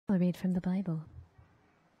I'll read from the Bible.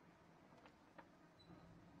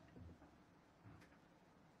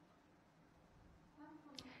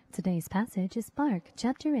 Today's passage is Mark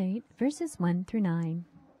chapter 8, verses 1 through 9.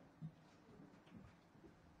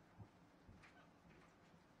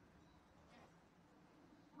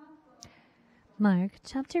 Mark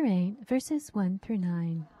chapter 8, verses 1 through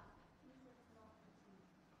 9.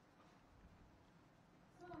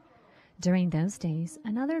 During those days,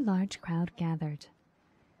 another large crowd gathered.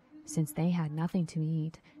 Since they had nothing to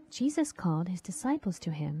eat, Jesus called his disciples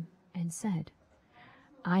to him and said,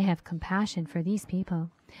 "I have compassion for these people.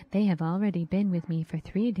 They have already been with me for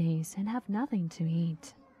 3 days and have nothing to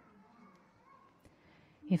eat.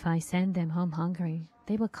 If I send them home hungry,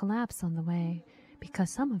 they will collapse on the way, because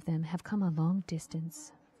some of them have come a long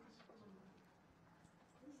distance."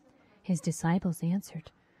 His disciples answered,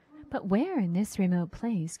 "But where in this remote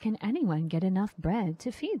place can anyone get enough bread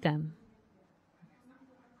to feed them?"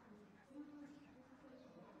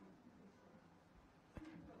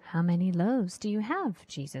 "How many loaves do you have?"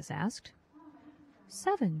 Jesus asked.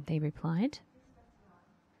 "7," they replied.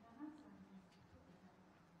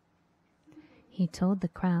 He told the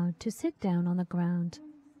crowd to sit down on the ground.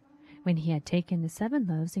 When he had taken the 7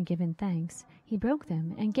 loaves and given thanks, he broke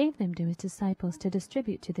them and gave them to his disciples to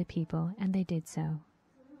distribute to the people, and they did so.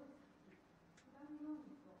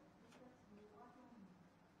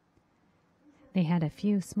 They had a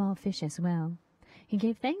few small fish as well. He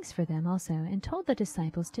gave thanks for them also and told the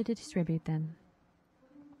disciples to distribute them.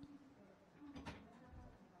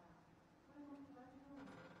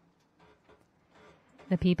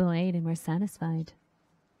 The people ate and were satisfied.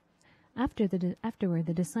 Afterward,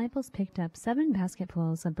 the disciples picked up 7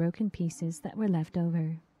 basketfuls of broken pieces that were left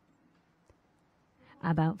over.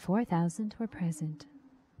 About 4,000 were present.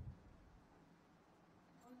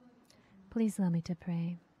 Please allow me to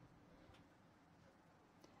pray.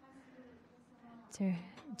 Dear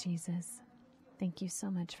Jesus, thank you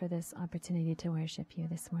so much for this opportunity to worship you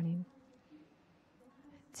this morning.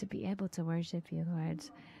 To be able to worship you, Lord,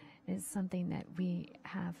 is something that we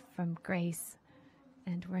have from grace,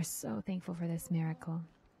 and we're so thankful for this miracle.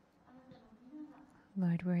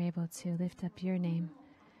 Lord, we're able to lift up your name,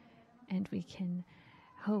 and we can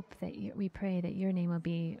hope that we pray that your name will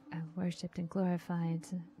be worshipped and glorified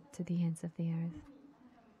to the ends of the earth.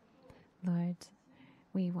 Lord,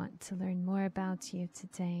 we want to learn more about you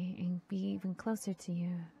today and be even closer to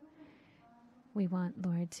you. We want,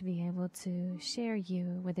 Lord, to be able to share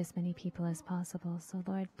you with as many people as possible. So,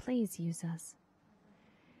 Lord, please use us.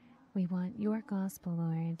 We want your gospel,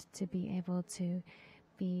 Lord, to be able to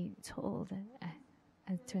be told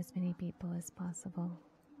to as many people as possible.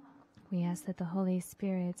 We ask that the Holy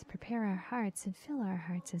Spirit prepare our hearts and fill our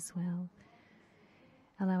hearts as well.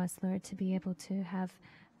 Allow us, Lord, to be able to have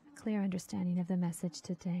a clear understanding of the message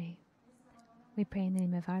today. We pray in the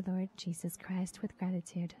name of our Lord Jesus Christ with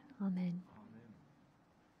gratitude. Amen.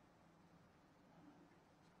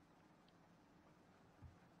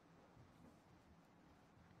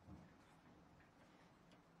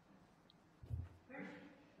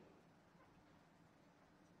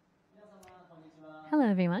 Hello,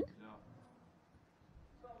 everyone.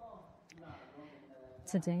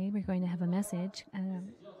 Today we're going to have a message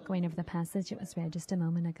going over the passage that was read just a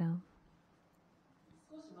moment ago.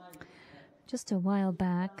 Just a while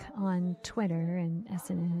back on Twitter and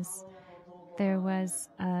SNS, there was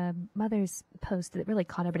a mother's post that really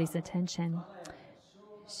caught everybody's attention.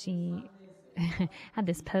 She had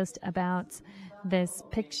this post about this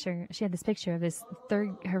picture. She had this picture of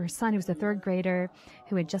her son, who was a 3rd grader,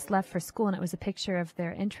 who had just left for school, and it was a picture of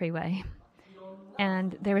their entryway.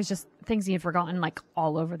 And there was just things he had forgotten, like,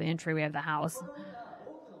 all over the entryway of the house.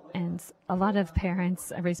 And a lot of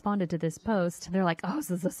parents responded to this post. They're like, "Oh,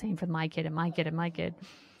 this is the same for my kid and my kid and my kid,"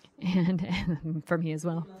 and for me as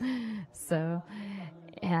well. So,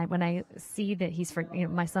 and when I see that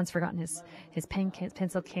my son's forgotten his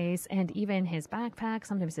pencil case, and even his backpack,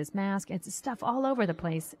 sometimes his mask, it's stuff all over the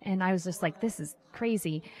place. And I was just like, this is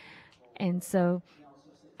crazy. And so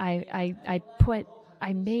I've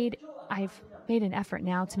made an effort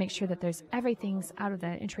now to make sure that there's everything's out of the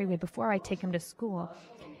entryway before I take him to school.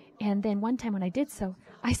 And then one time when I did so,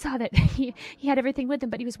 I saw that he had everything with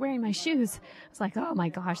him, but he was wearing my shoes. I was like, oh my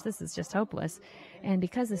gosh, this is just hopeless. And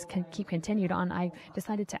because this continued on, I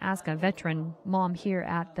decided to ask a veteran mom here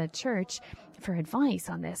at the church for advice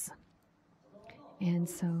on this. And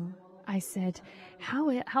so I said,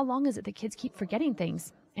 how long is it that kids keep forgetting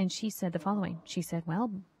things? And she said the following. She said,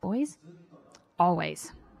 "Well, boys,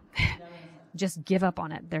 always. Just give up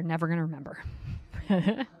on it. They're never going to remember."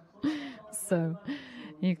 So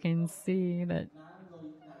you can see that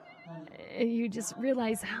you just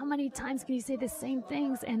realize how many times can you say the same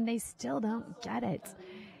things and they still don't get it.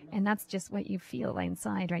 And that's just what you feel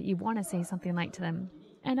inside, right? You want to say something like to them.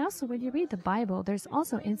 And also, when you read the Bible, there's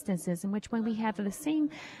also instances in which when we have the same,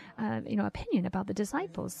 opinion about the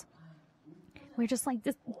disciples, we're just like,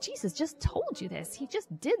 Jesus just told you this. He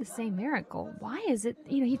just did the same miracle. Why is it,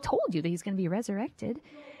 he told you that he's going to be resurrected.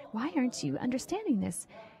 Why aren't you understanding this?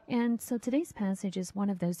 And so today's passage is one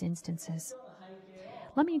of those instances.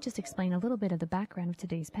 Let me just explain a little bit of the background of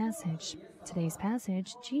today's passage. Today's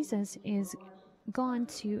passage, Jesus is gone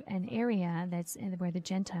to an area that's where the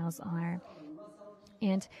Gentiles are.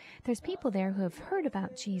 And there's people there who have heard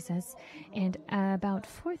about Jesus, and about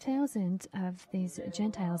 4,000 of these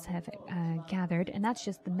Gentiles have gathered, and that's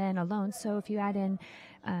just the men alone. So if you add in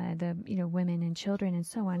the women and children and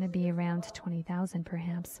so on, it'd be around 20,000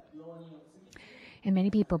 perhaps. And many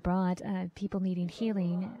people brought people needing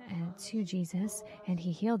healing to Jesus, and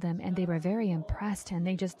he healed them, and they were very impressed, and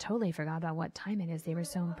they just totally forgot about what time it is. They were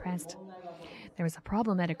so impressed. There was a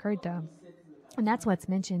problem that occurred, though, and that's what's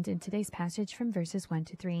mentioned in today's passage from verses 1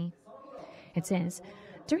 to 3. It says,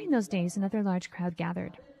 "During those days, another large crowd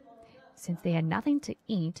gathered. Since they had nothing to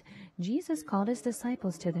eat, Jesus called his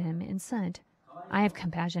disciples to them and said, 'I have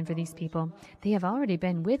compassion for these people. They have already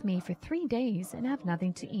been with me for 3 days and have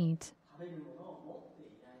nothing to eat.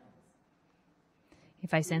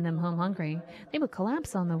 If I send them home hungry, they will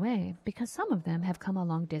collapse on the way, because some of them have come a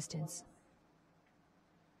long distance.'"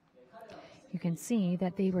 You can see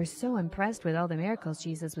that they were so impressed with all the miracles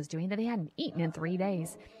Jesus was doing that they hadn't eaten in 3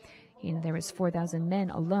 days. There was 4,000 men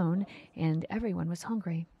alone, and everyone was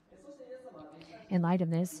hungry. In light of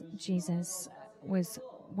this, Jesus was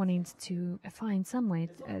wanting to find some way,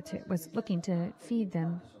 was looking to feed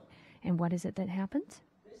them. And what is it that happened?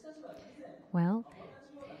 Well,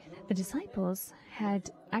 the disciples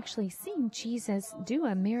had actually seen Jesus do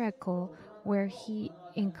a miracle where he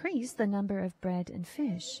increased the number of bread and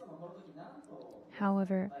fish.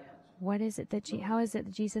 However, how is it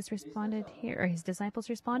that Jesus responded here, or his disciples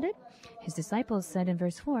responded? His disciples said in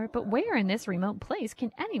verse 4, "But where in this remote place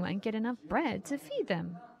can anyone get enough bread to feed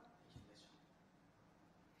them?"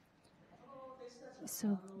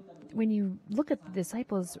 So when you look at the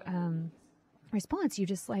disciples' response, you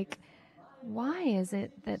just like, why is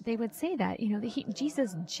it that they would say that?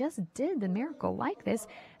 Jesus just did the miracle like this.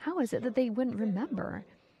 How is it that they wouldn't remember?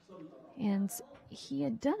 And he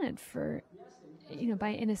had done it for,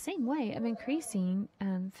 in the same way of increasing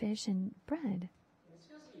fish and bread.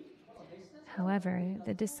 However,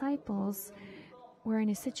 the disciples were in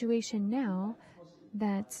a situation now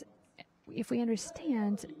that, if we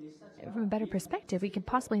understand from a better perspective, we can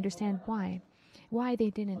possibly understand why they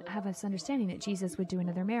didn't have this understanding that Jesus would do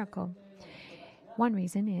another miracle. One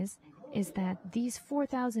reason is that these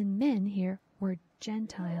 4,000 men here were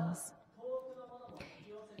Gentiles.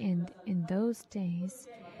 And in those days,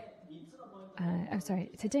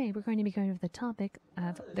 today we're going to be going over the topic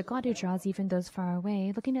of the God who draws even those far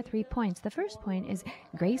away, looking at 3 points. The first point is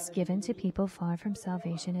grace given to people far from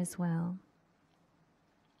salvation as well.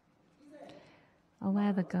 A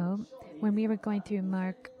while ago, when we were going through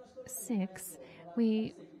Mark 6,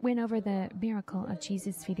 we went over the miracle of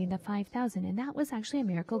Jesus feeding the 5,000, and that was actually a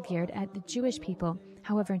miracle geared at the Jewish people.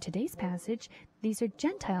 However, in today's passage, these are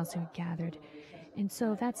Gentiles who had gathered. And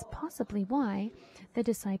so that's possibly why the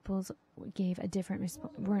disciples gave a different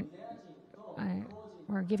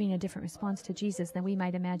were giving a different response to Jesus than we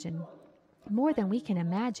might imagine. More than we can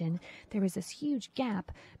imagine, there was this huge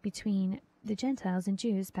gap between the Gentiles and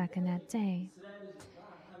Jews back in that day.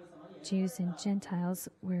 Jews and Gentiles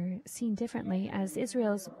were seen differently, as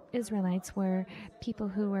Israelites were people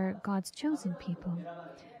who were God's chosen people.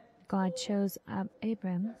 God chose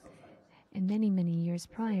Abram in many, many years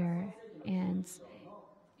prior. And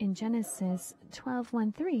in Genesis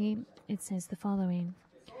 12:1-3, it says the following: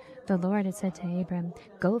 "The Lord had said to Abram,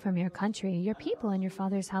 'Go from your country, your people, and your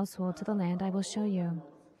father's household to the land I will show you.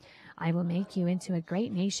 I will make you into a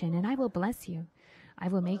great nation, and I will bless you. I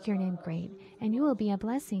will make your name great, and you will be a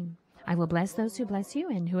blessing. I will bless those who bless you,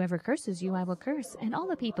 and whoever curses you I will curse, and all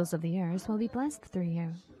the peoples of the earth will be blessed through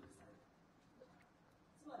you.'"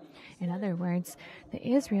 In other words, the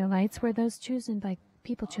Israelites were those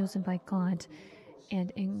people chosen by God,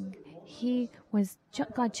 and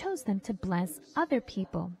God chose them to bless other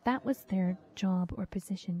people. That was their job or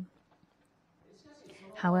position.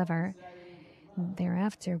 However,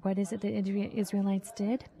 thereafter, what is it that the Israelites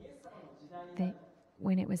did?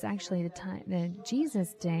 When it was actually the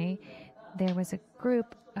Jesus day, there was a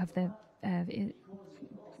group of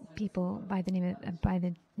people by the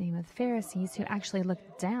name of Pharisees who actually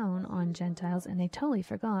looked down on Gentiles, and they totally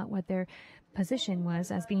forgot what their position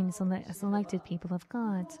was as being selected people of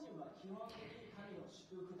God.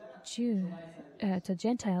 So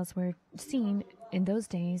Gentiles were seen in those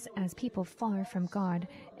days as people far from God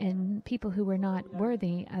and people who were not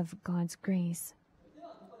worthy of God's grace.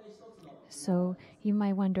 So you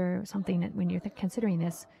might wonder something that when you're considering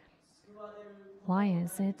this, why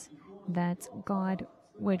is it that God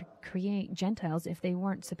would create Gentiles if they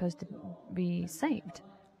weren't supposed to be saved?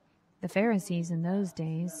 The Pharisees in those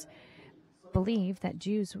days believed that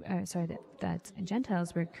that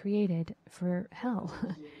Gentiles were created for hell,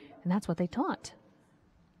 and that's what they taught.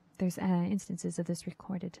 There's instances of this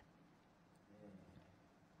recorded.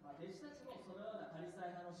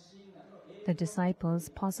 The disciples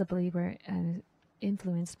possibly were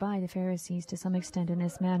influenced by the Pharisees to some extent in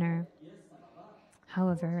this manner.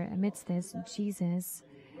 However, amidst this, Jesus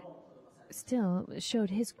still showed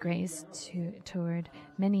his grace toward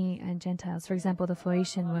many Gentiles. For example, the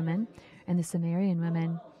Phoenician woman and the Samaritan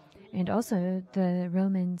woman, and also the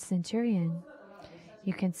Roman centurion.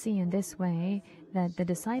 You can see in this way that the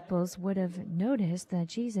disciples would have noticed that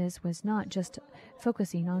Jesus was not just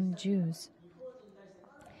focusing on Jews.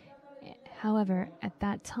 However, at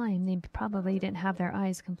that time, they probably didn't have their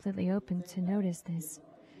eyes completely open to notice this.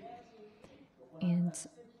 And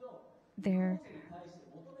they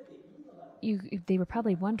were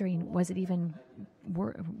probably wondering, were the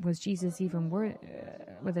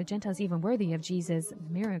Gentiles even worthy of Jesus'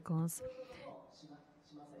 miracles?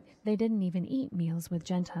 They didn't even eat meals with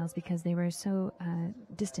Gentiles because they were so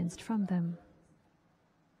distanced from them.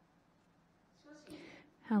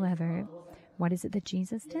 However, what is it that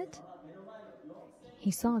Jesus did? He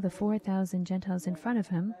saw the 4,000 Gentiles in front of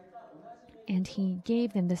him, and he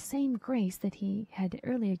gave them the same grace that he had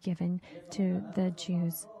earlier given to the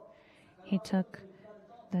Jews. He took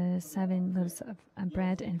the 7 loaves of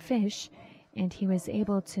bread and fish, and he was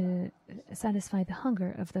able to satisfy the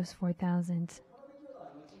hunger of those 4,000.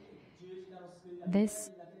 This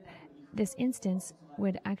instance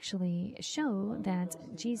would actually show that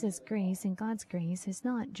Jesus' grace and God's grace is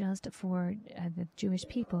not just for the Jewish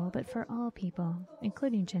people, but for all people,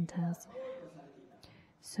 including Gentiles.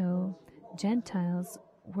 So Gentiles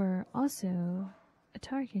were also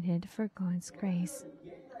targeted for God's grace.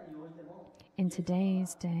 In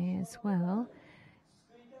today's day as well,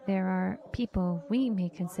 there are people we may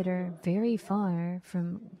consider very far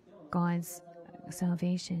from God's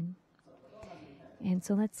salvation. And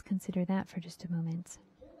so let's consider that for just a moment.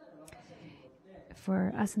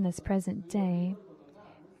 For us in this present day,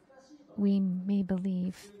 we may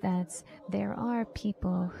believe that there are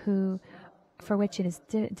people for which it is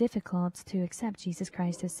difficult to accept Jesus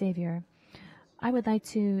Christ as Savior. I would like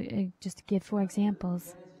to just give 4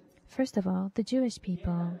 examples. First of all, the Jewish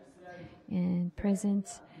people. In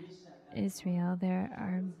present Israel,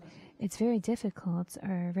 it's very difficult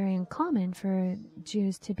or very uncommon for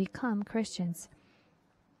Jews to become Christians.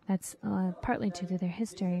 That's partly due to their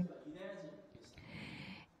history.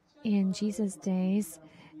 In Jesus' days,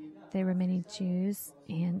 there were many Jews,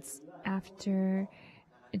 and after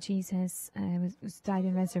Jesus was died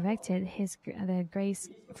and resurrected, the grace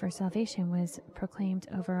for salvation was proclaimed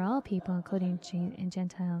over all people, including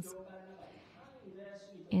Gentiles.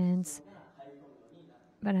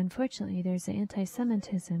 But unfortunately, there's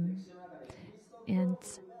anti-Semitism, and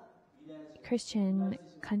Christian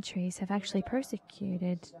countries have actually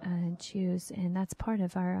persecuted Jews, and that's part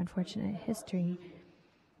of our unfortunate history.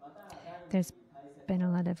 There's been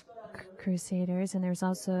a lot of crusaders, and there's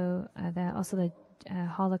also the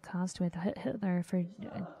Holocaust with Hitler for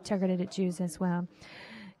targeted Jews as well.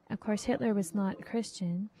 Of course, Hitler was not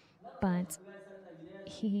Christian, but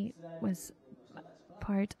he was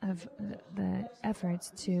part of the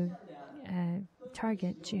efforts to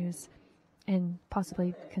target Jews, and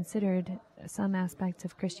possibly considered some aspects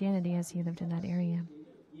of Christianity as he lived in that area.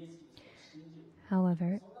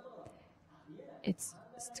 However, it's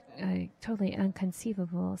a totally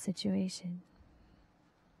inconceivable situation.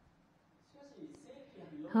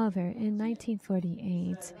 However, in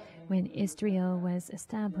 1948, when Israel was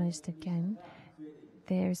established again,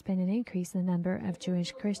 there's been an increase in the number of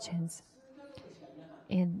Jewish Christians.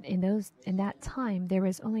 In that time, there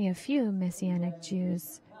was only a few Messianic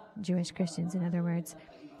Jewish Christians, in other words.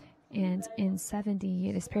 And in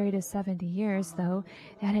this period of 70 years, though,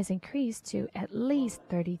 that has increased to at least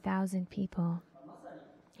 30,000 people.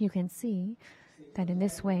 You can see that in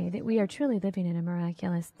this way, that we are truly living in a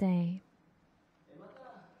miraculous day.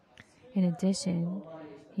 In addition,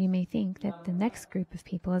 you may think that the next group of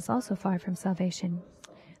people is also far from salvation.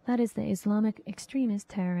 That is the Islamic extremist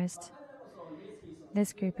terrorist.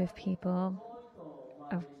 This group of people,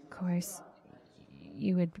 of course,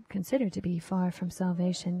 you would consider to be far from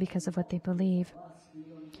salvation because of what they believe.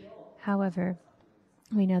 However,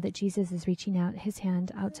 we know that Jesus is reaching out his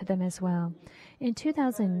hand out to them as well. In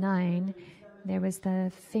 2009, there was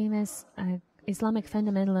the famous Islamic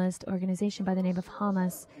fundamentalist organization by the name of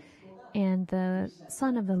Hamas, and the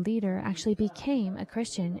son of the leader actually became a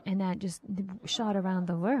Christian, and that just shot around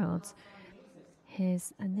the world.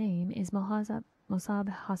 His name is Mossab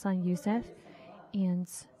Hassan Youssef, and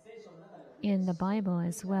in the Bible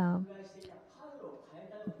as well,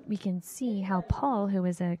 we can see how Paul, who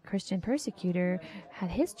was a Christian persecutor,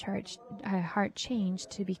 had his heart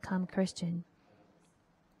changed to become Christian.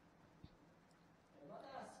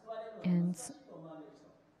 And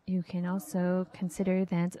you can also consider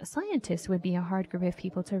that scientists would be a hard group of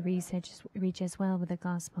people to reach as well with the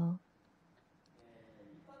gospel.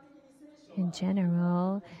 In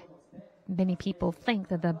general, many people think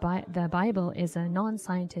that the Bible is a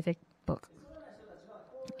non-scientific book.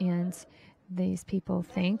 And these people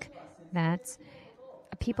think that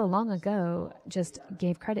people long ago just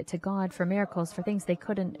gave credit to God for miracles, for things they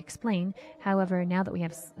couldn't explain. However, now that we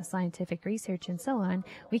have scientific research and so on,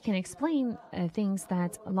 we can explain things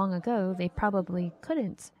that long ago they probably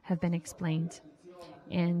couldn't have been explained.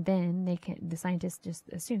 And then the scientists just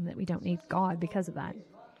assume that we don't need God because of that.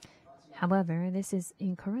 However, this is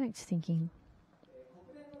incorrect thinking.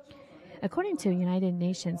 According to a United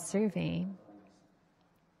Nations survey,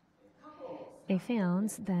 they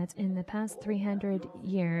found that in the past 300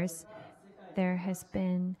 years, there has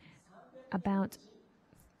been about,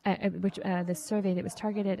 the survey that was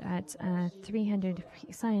targeted at 300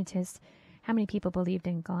 scientists, how many people believed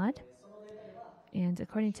in God. And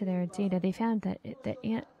according to their data, they found that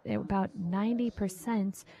about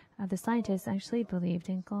 90% of the scientists actually believed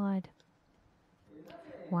in God.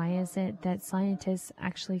 Why is it that scientists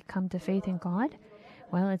actually come to faith in God?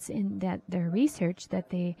 Well, it's in that their research that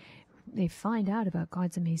they find out about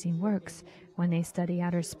God's amazing works. When they study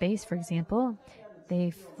outer space, for example,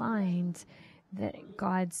 they find that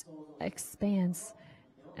God's expanse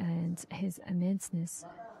and his immenseness.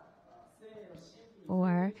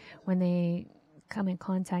 Or when they come in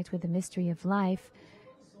contact with the mystery of life,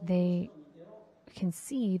 they can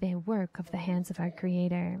see the work of the hands of our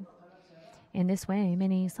Creator. In this way,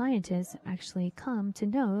 many scientists actually come to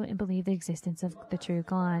know and believe the existence of the true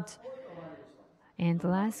God. And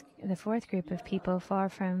the fourth group of people far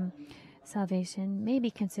from salvation may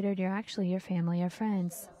be considered your family or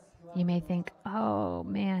friends. You may think, oh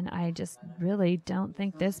man, I just really don't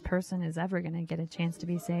think this person is ever going to get a chance to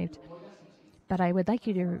be saved. But I would like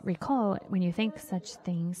you to recall, when you think such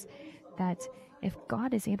things, that if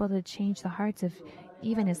God is able to change the hearts of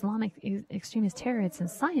even Islamic extremist terrorists and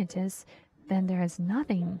scientists, then there is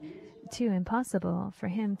nothing too impossible for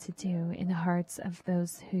him to do in the hearts of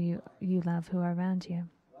those who you love, who are around you.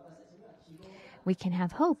 We can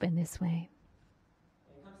have hope in this way.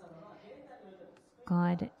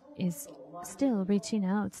 God is still reaching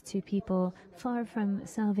out to people far from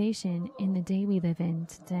salvation in the day we live in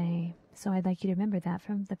today. So I'd like you to remember that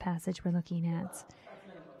from the passage we're looking at.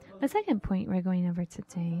 The second point we're going over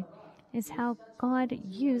today is how God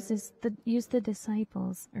uses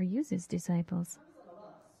disciples.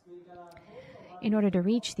 In order to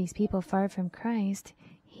reach these people far from Christ,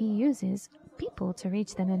 he uses people to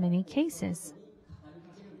reach them in many cases.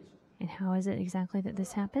 And how is it exactly that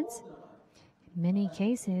this happens? In many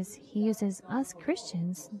cases, he uses us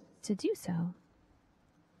Christians to do so.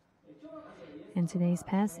 In today's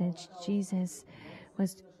passage, Jesus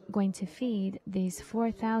was going to feed these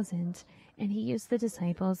 4,000, and he used his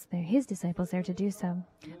disciples there to do so.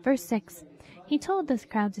 Verse 6, he told the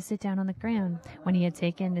crowd to sit down on the ground. When he had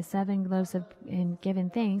taken the 7 loaves and given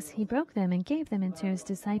thanks, he broke them and gave them into his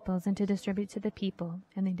disciples and to distribute to the people,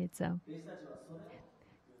 and they did so.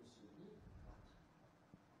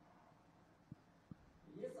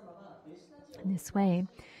 In this way,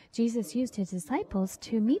 Jesus used his disciples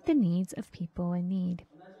to meet the needs of people in need.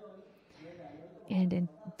 And in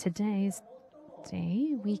today's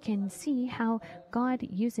day, we can see how God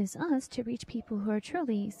uses us to reach people who are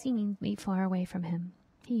truly seemingly far away from him.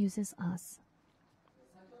 He uses us.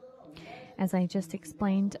 As I just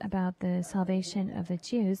explained about the salvation of the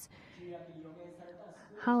Jews,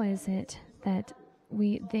 how is it that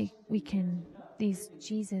these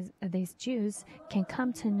Jews can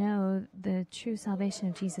come to know the true salvation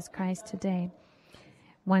of Jesus Christ today?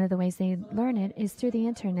 One of the ways they learn it is through the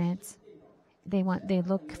internet. they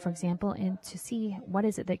look, for example, in to see what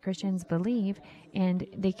is it that Christians believe, and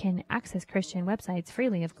they can access Christian websites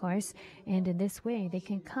freely, of course, and in this way they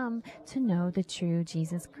can come to know the true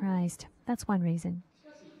Jesus Christ. That's one reason.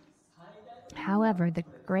 However, the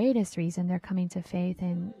greatest reason they're coming to faith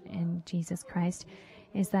in Jesus Christ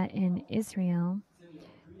is that in Israel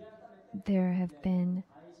there have been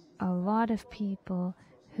a lot of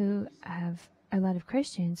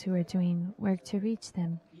Christians who are doing work to reach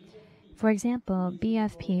them. For example,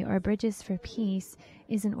 BFP, or Bridges for Peace,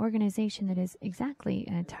 is an organization that is exactly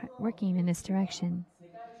working in this direction.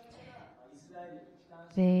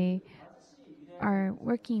 They are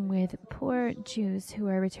working with poor Jews who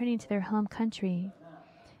are returning to their home country.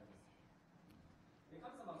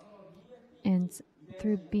 And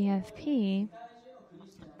through BFP,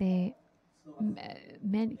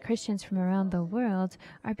 many Christians from around the world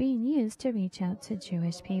are being used to reach out to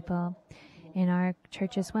Jewish people. In our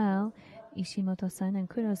church as well, Ishimoto-san and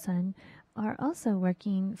Kuro-san are also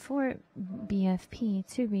working for BFP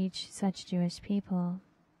to reach such Jewish people.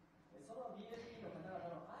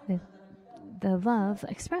 The love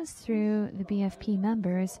expressed through the BFP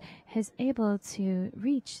members has been able to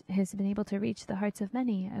reach the hearts of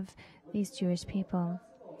many of these Jewish people.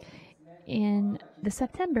 In the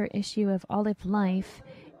September issue of Olive Life,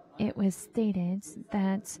 it was stated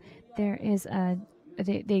that there is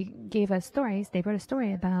they wrote a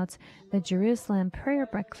story about the Jerusalem prayer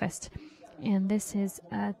breakfast. And this is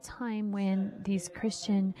a time when these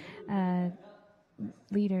Christian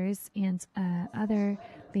leaders and other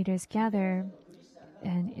leaders gather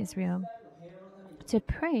in Israel to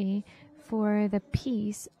pray for the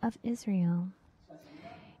peace of Israel.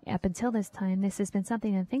 Up until this time, this has been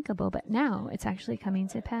something unthinkable, but now it's actually coming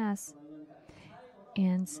to pass.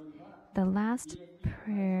 And the last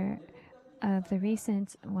prayer of the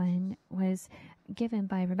recent one was given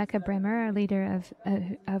by Rebecca Bremer, leader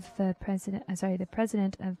of the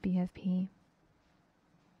president of BFP.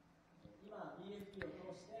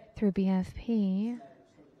 Through BFP,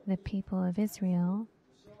 the people of Israel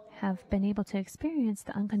have been able to experience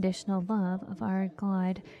the unconditional love of our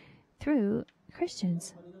God through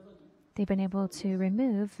Christians. They've been able to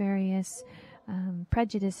remove various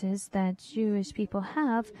prejudices that Jewish people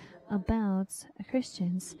have about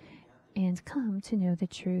Christians and come to know the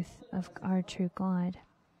truth of our true God.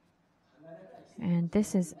 And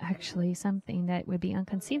this is actually something that would be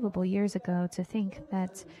inconceivable years ago, to think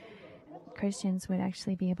that Christians would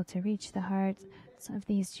actually be able to reach the hearts of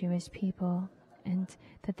these Jewish people and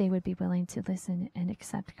that they would be willing to listen and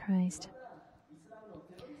accept Christ.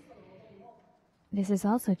 This is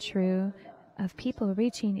also true of people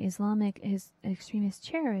reaching Islamic extremist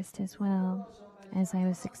terrorists as well. As I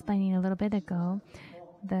was explaining a little bit ago,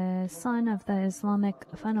 the son of the Islamic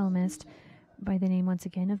fundamentalist, by the name once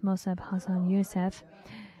again of Mossab Hassan Youssef,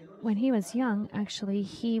 when he was young, actually,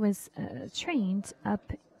 he was trained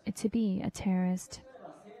up to be a terrorist.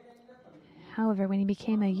 However, when he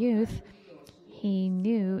became a youth, he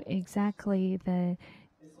knew exactly the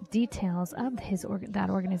details of that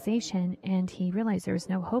organization, and he realized there was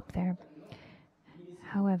no hope there.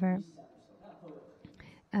 However,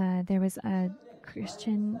 there was a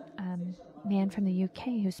Christian man from the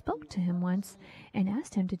UK who spoke to him once and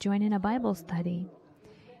asked him to join in a Bible study.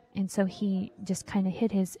 And so he just kind of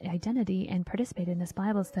hid his identity and participated in this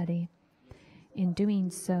Bible study. In doing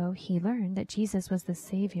so, he learned that Jesus was the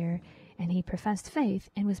Savior, and he professed faith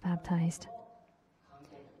and was baptized.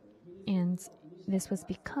 And this was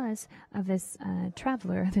because of this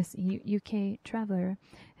this UK traveler,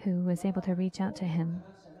 who was able to reach out to him.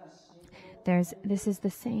 This is the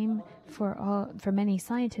same for many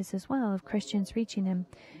scientists as well, of Christians reaching them.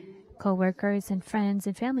 Co-workers and friends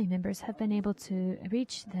and family members have been able to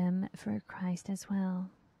reach them for Christ as well.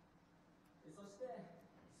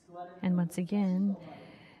 And once again,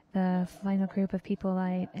 the final group of people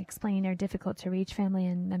I explained are difficult to reach, family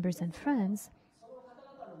and members and friends.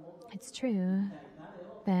 It's true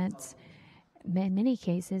that in many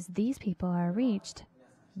cases, these people are reached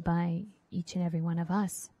by each and every one of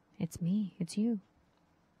us. It's me, it's you.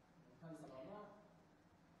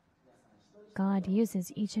 God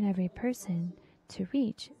uses each and every person to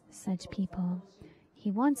reach such people.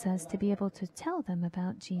 He wants us to be able to tell them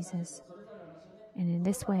about Jesus. And in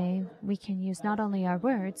this way, we can use not only our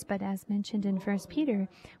words, but as mentioned in 1 Peter,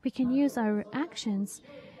 we can use our actions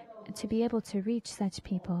to be able to reach such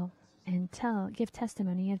people and give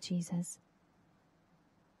testimony of Jesus.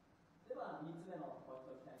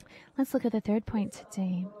 Let's look at the third point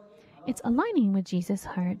today. It's aligning with Jesus'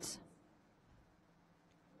 heart.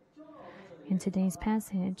 In today's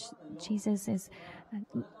passage, Jesus is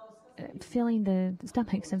filling the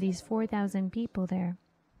stomachs of these 4,000 people there.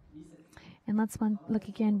 And let's look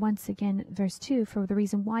again, once again, verse 2, for the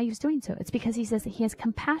reason why he was doing so. It's because he says that he has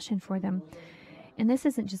compassion for them. And this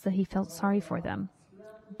isn't just that he felt sorry for them,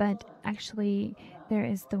 but actually there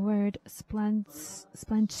is the word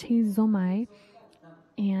splantizomai,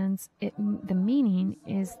 and the meaning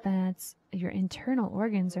is that your internal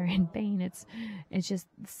organs are in pain. It's just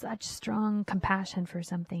such strong compassion for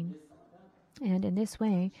something. And in this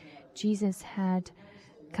way, Jesus had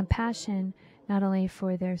compassion not only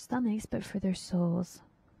for their stomachs, but for their souls.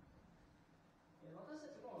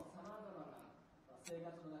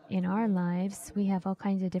 In our lives, we have all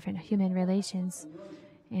kinds of different human relations.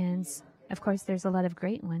 And of course, there's a lot of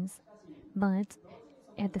great ones. But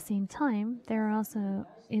at the same time, there are also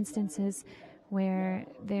instances where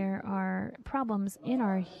there are problems in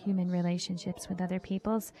our human relationships with other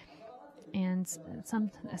peoples. And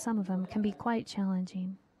some of them can be quite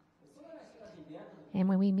challenging. And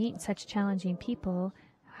when we meet such challenging people,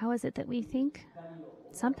 how is it that we think?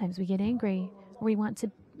 Sometimes we get angry, or we want to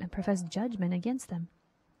profess judgment against them.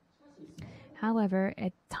 However,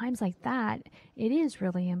 at times like that, it is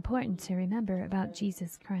really important to remember about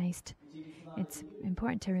Jesus Christ. It's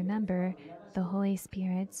important to remember the Holy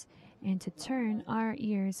Spirit and to turn our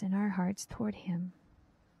ears and our hearts toward Him.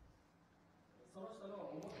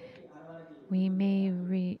 We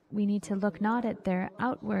need to look not at their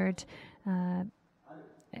outward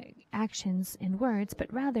actions and words, but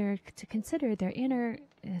rather to consider their inner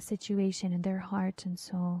situation and their heart and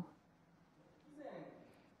soul.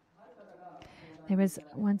 There was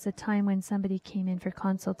once a time when somebody came in for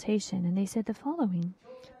consultation and they said the following.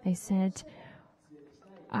 They said,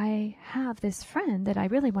 I have this friend that I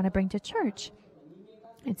really want to bring to church.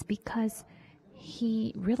 It's because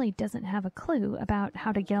he really doesn't have a clue about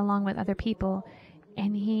how to get along with other people,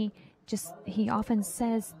 and he often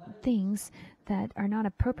says things that are not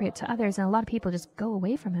appropriate to others, and a lot of people just go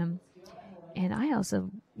away from him. And I also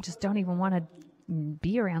just don't even want to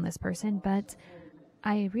be around this person, but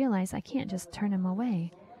I realize I can't just turn him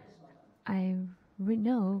away. I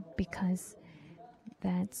know because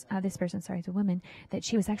that this person, it's a woman, that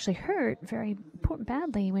she was actually hurt very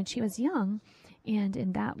badly when she was young, and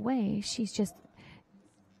in that way,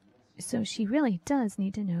 so she really does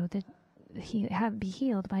need to know that be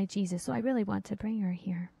healed by Jesus. So I really want to bring her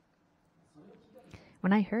here.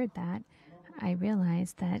 When I heard that, I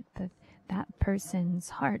realized that that person's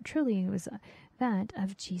heart truly was that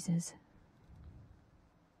of Jesus.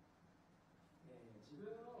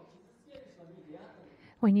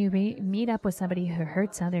 When you meet up with somebody who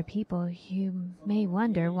hurts other people, you may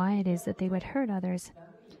wonder why it is that they would hurt others,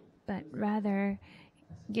 but rather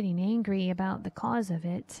getting angry about the cause of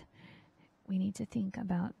it, we need to think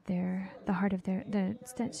about the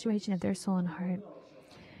situation of their soul and heart.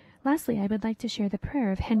 Lastly, I would like to share the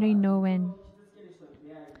prayer of Henry Nouwen.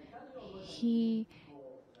 He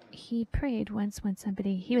prayed once when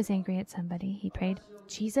he was angry at somebody. He prayed,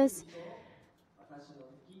 Jesus,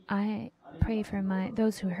 I pray for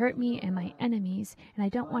those who hurt me and my enemies, and I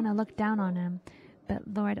don't want to look down on them. But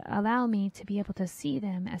Lord, allow me to be able to see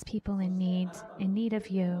them as people in need of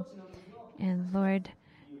you. And Lord,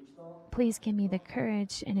 please give me the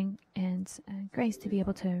courage and grace to be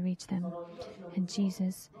able to reach them. And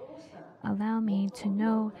Jesus, allow me to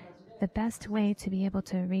know the best way to be able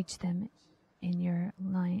to reach them in your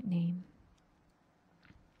name.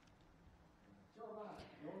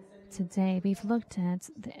 Today, we've looked at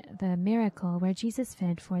the miracle where Jesus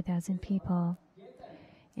fed 4,000 people.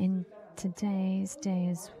 In today's day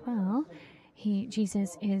as well,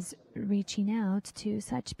 Jesus is reaching out to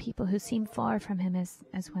such people who seem far from him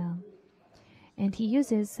as well. And he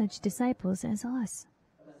uses such disciples as us.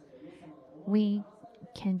 We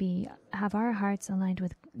can have our hearts aligned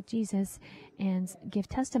with Jesus and give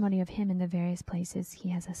testimony of him in the various places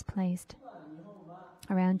he has us placed.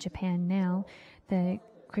 Around Japan now, the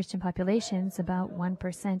Christian population is about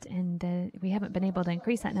 1%, and we haven't been able to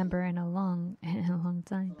increase that number in a long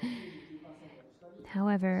time.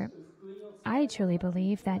 However, I truly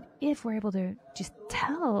believe that if we're able to just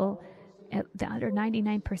tell the other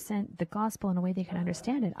 99% the gospel in a way they can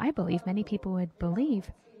understand it, I believe many people would believe.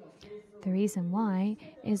 The reason why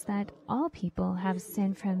is that all people have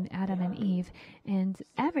sinned from Adam and Eve, and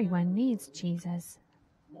everyone needs Jesus.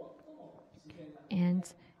 And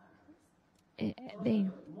they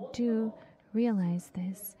do realize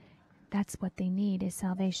this. That's what they need, is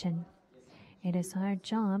salvation. It is our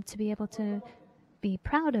job to be able to be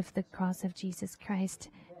proud of the cross of Jesus Christ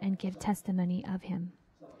and give testimony of him.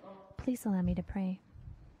 Please allow me to pray.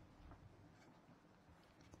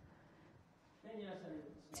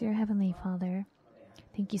 Dear Heavenly Father,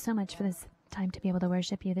 Thank you so much for this time to be able to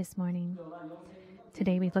worship you this morning.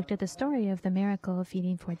 Today we've looked at the story of the miracle of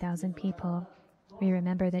feeding 4,000 people. We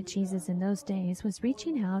remember that Jesus in those days was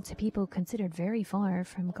reaching out to people considered very far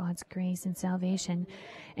from God's grace and salvation.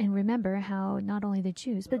 And remember how not only the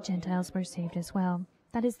Jews but Gentiles were saved as well.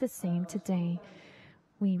 That is the same today.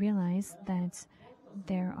 We realize that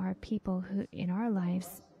there are people who in our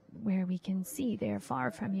lives where we can see they're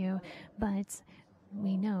far from you, but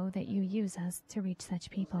we know that you use us to reach such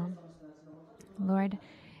people. Lord,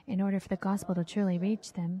 in order for the gospel to truly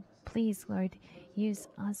reach them, please, Lord, use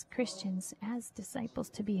us Christians as disciples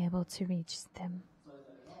to be able to reach them.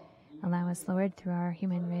 Allow us, Lord, through our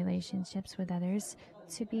human relationships with others,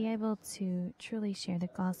 to be able to truly share the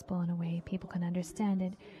gospel in a way people can understand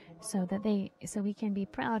it, so we can be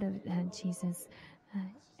proud of Jesus'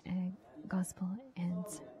 gospel and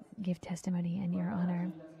give testimony in your honor.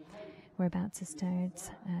 We're about to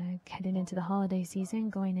start heading into the holiday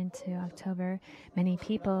season, going into October. Many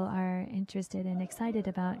people are interested and excited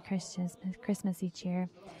about Christmas each year.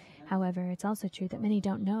 However, it's also true that many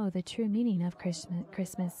don't know the true meaning of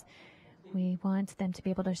Christmas. We want them to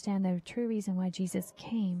be able to understand the true reason why Jesus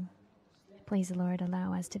came. Please, Lord,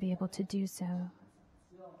 allow us to be able to do so.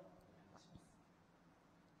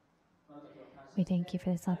 We thank you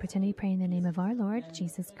for this opportunity, praying in the name of our Lord,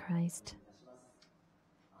 Jesus Christ.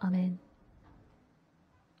 Amen.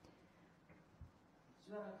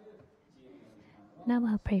 Now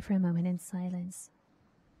we'll pray for a moment in silence.